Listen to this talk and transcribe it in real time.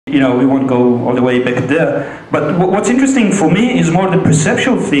we won't go all the way back there. But what's interesting for me is more the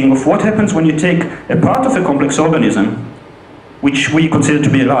perceptual thing of what happens when you take a part of a complex organism, which we consider to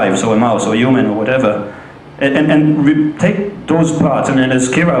be alive, so a mouse or a human or whatever, and take those parts, and as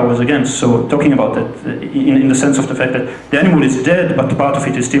Kira was again so talking about that in the sense of the fact that the animal is dead, but part of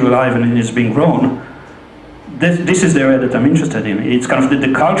it is still alive and is being grown. This is the area that I'm interested in. It's kind of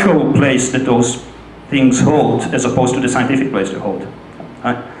the cultural place that those things hold, as opposed to the scientific place they hold.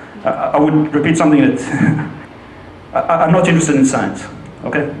 I would repeat something that I'm not interested in science,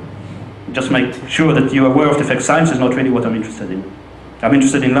 okay? Just make sure that you're aware of the fact science is not really what I'm interested in. I'm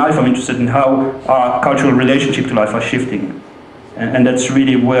interested in life, I'm interested in how our cultural relationship to life are shifting. And that's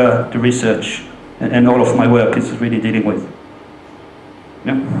really where the research and all of my work is really dealing with.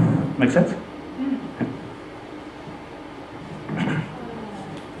 Yeah? Make sense?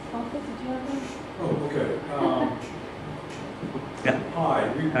 Oh, okay. Yeah.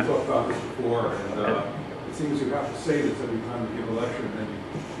 Hi, we've talked about this before, and it seems you have to say this every time you give a lecture, and then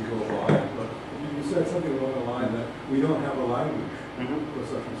you go blind. But you said something along the line that we don't have a language for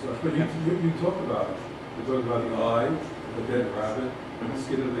such and such. But you talked about it. You talked about the eye, the dead rabbit, the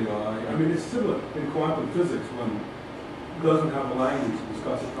skin of the eye. I mean, it's similar in quantum physics. One doesn't have a language to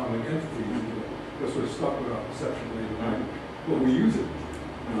discuss atomic entities. We're sort of stuck with our perception of the language. But we use it.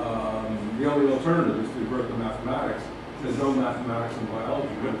 The only alternative is to revert to mathematics. There's no mathematics in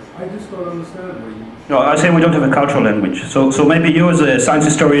biology, but I just don't understand where you... No, I say we don't have a cultural language. So maybe you as a science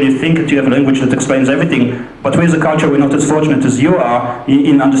historian, you think that you have a language that explains everything, but we as a culture, we're not as fortunate as you are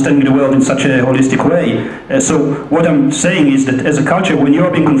in understanding the world in such a holistic way. So what I'm saying is that as a culture, when you're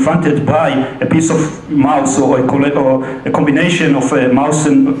being confronted by a piece of mouse or a combination of mouse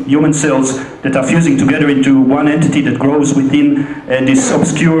and human cells that are fusing together into one entity that grows within this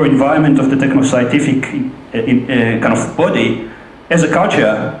obscure environment of the techno-scientific kind of body, as a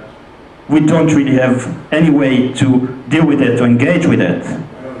culture, we don't really have any way to deal with it, to engage with it.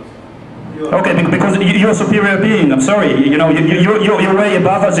 Okay, because you're a superior being, I'm sorry. You're way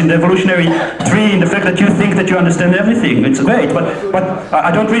above us in the evolutionary tree in the fact that you think that you understand everything. It's great, but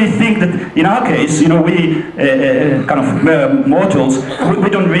I don't really think that in our case, we kind of mortals, we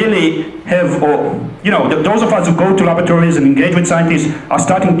don't really have, those of us who go to laboratories and engage with scientists are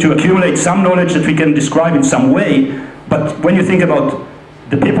starting to accumulate some knowledge that we can describe in some way. But when you think about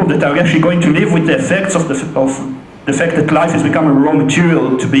the people that are actually going to live with the effects of the fact that life has become a raw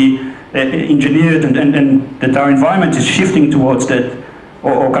material to be engineered and that our environment is shifting towards that,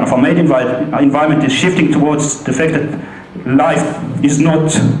 or kind of our made environment is shifting towards the fact that life is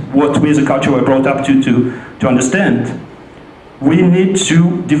not what we as a culture were brought up to understand. We need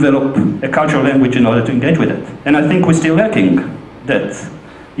to develop a cultural language in order to engage with it. And I think we're still lacking that.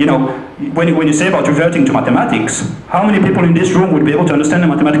 When you say about reverting to mathematics, how many people in this room would be able to understand a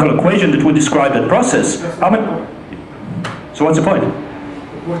mathematical equation that would describe that process? So what's the point?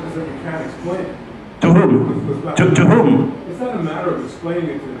 The point is that you can't explain it. To whom? To whom? It's not a matter of explaining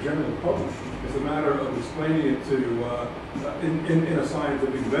it to the general public. It's a matter of explaining it to, in a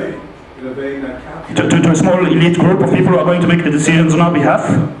scientific vein, in a vein that captures... To a small elite group of people who are going to make the decisions on our behalf?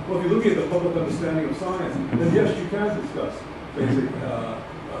 Well, if you look at the public understanding of science, then yes, you can discuss basic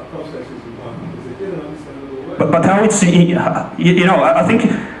processes in quantum physics in an understandable way. But how it's, I think...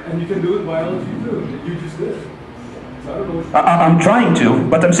 And you can do it in biology too. You just did. I'm trying to,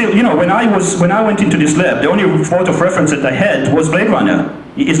 but I'm still, when I went into this lab, the only photo of reference that I had was Blade Runner.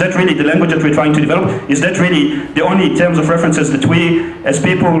 Is that really the language that we're trying to develop? Is that really the only terms of references that we, as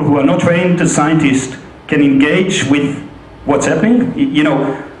people who are not trained as scientists, can engage with what's happening?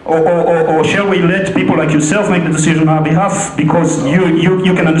 Or shall we let people like yourself make the decision on our behalf because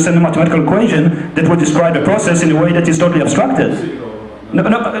you can understand the mathematical equation that would describe a process in a way that is totally abstracted? No,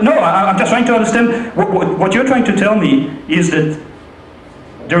 I'm just trying to understand, what you're trying to tell me is that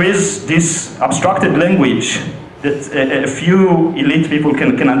there is this abstracted language that a few elite people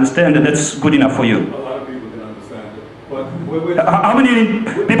can understand, and that's good enough for you. A lot of people can understand it, but... How many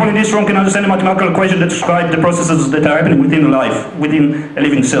people in this room can understand a mathematical equation that describes the processes that are happening within life, within a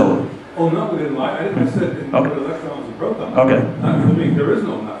living cell? Oh, not within life. I didn't say in electrons and protons. Okay. I mean, there is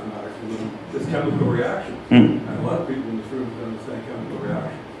no mathematics within this chemical reaction. And a lot of people in this room can understand chemical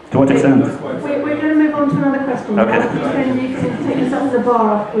reactions. To what extent? We're going to move on to another question. Okay. You can take us up to the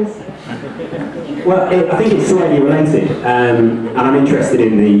bar afterwards. Well, I think it's slightly related, and I'm interested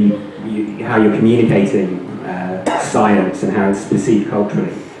in how you're communicating science and how it's perceived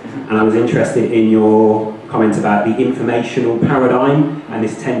culturally. And I was interested in your comment about the informational paradigm and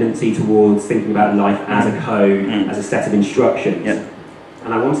this tendency towards thinking about life as a code, as a set of instructions. Yeah.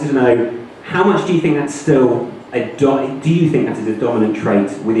 And I wanted to know, how much do you think that's still do you think that is a dominant trait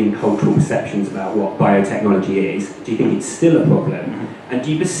within cultural perceptions about what biotechnology is? Do you think it's still a problem? And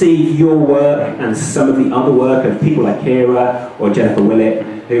do you perceive your work and some of the other work of people like Kira or Jennifer Willett,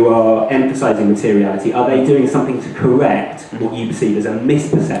 who are emphasising materiality, are they doing something to correct what you perceive as a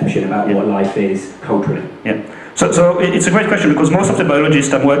misperception about what life is culturally? Yeah. So it's a great question, because most of the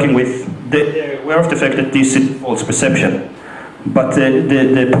biologists I'm working with, they're aware of the fact that this is false perception. But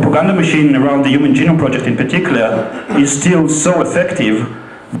the propaganda machine around the Human Genome Project in particular is still so effective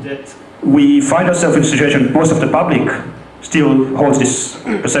that we find ourselves in a situation, most of the public still holds this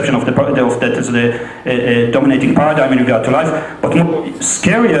perception of that as the dominating paradigm in regard to life. But more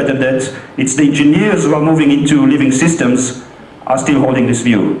scarier than that, it's the engineers who are moving into living systems are still holding this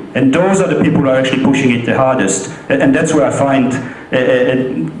view. And those are the people who are actually pushing it the hardest. And that's where I find,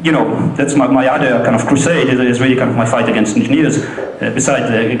 you know, that's my other kind of crusade, is really kind of my fight against engineers, besides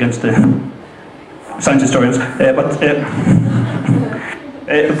against science historians.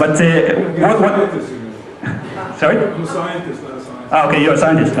 Sorry? I'm a scientist, not a scientist. Ah, okay, you're a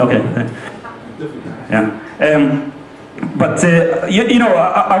scientist, okay. Yeah. You know,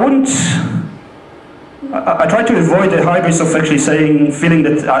 I wouldn't... I try to avoid the hybris of actually feeling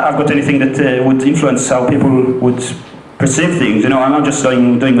that I've got anything that would influence how people would perceive things. You know, I'm not just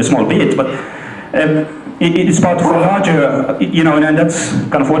doing a small bit, but it's part of a larger, you know, and that's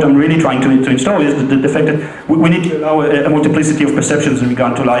kind of what I'm really trying to install, is the fact that we need to allow a multiplicity of perceptions in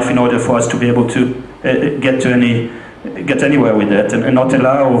regard to life in order for us to be able to get anywhere with that, and not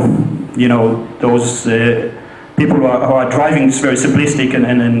allow, you know, those people who are driving this very simplistic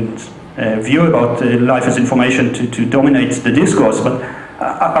and view about life as information to dominate the discourse. But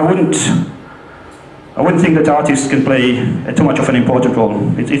I wouldn't think that artists can play too much of an important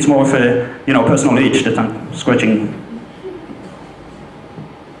role. It's more of a, you know, personal itch that I'm scratching.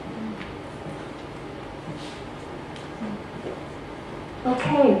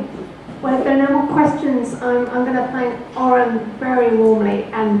 Okay. Well, if there are no more questions, I'm going to thank Oron very warmly,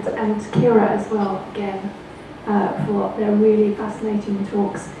 and Kira as well, again, for their really fascinating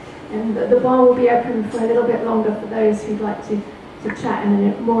talks. And the bar will be open for a little bit longer for those who'd like to chat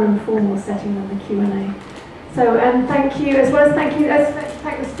in a more informal setting than the Q&A. So, thank you, as well as thank you, let's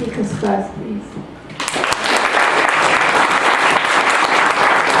thank the speakers first, please.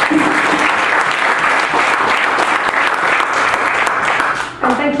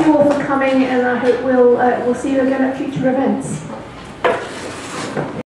 And thank you all for coming, and I hope we'll see you again at future events.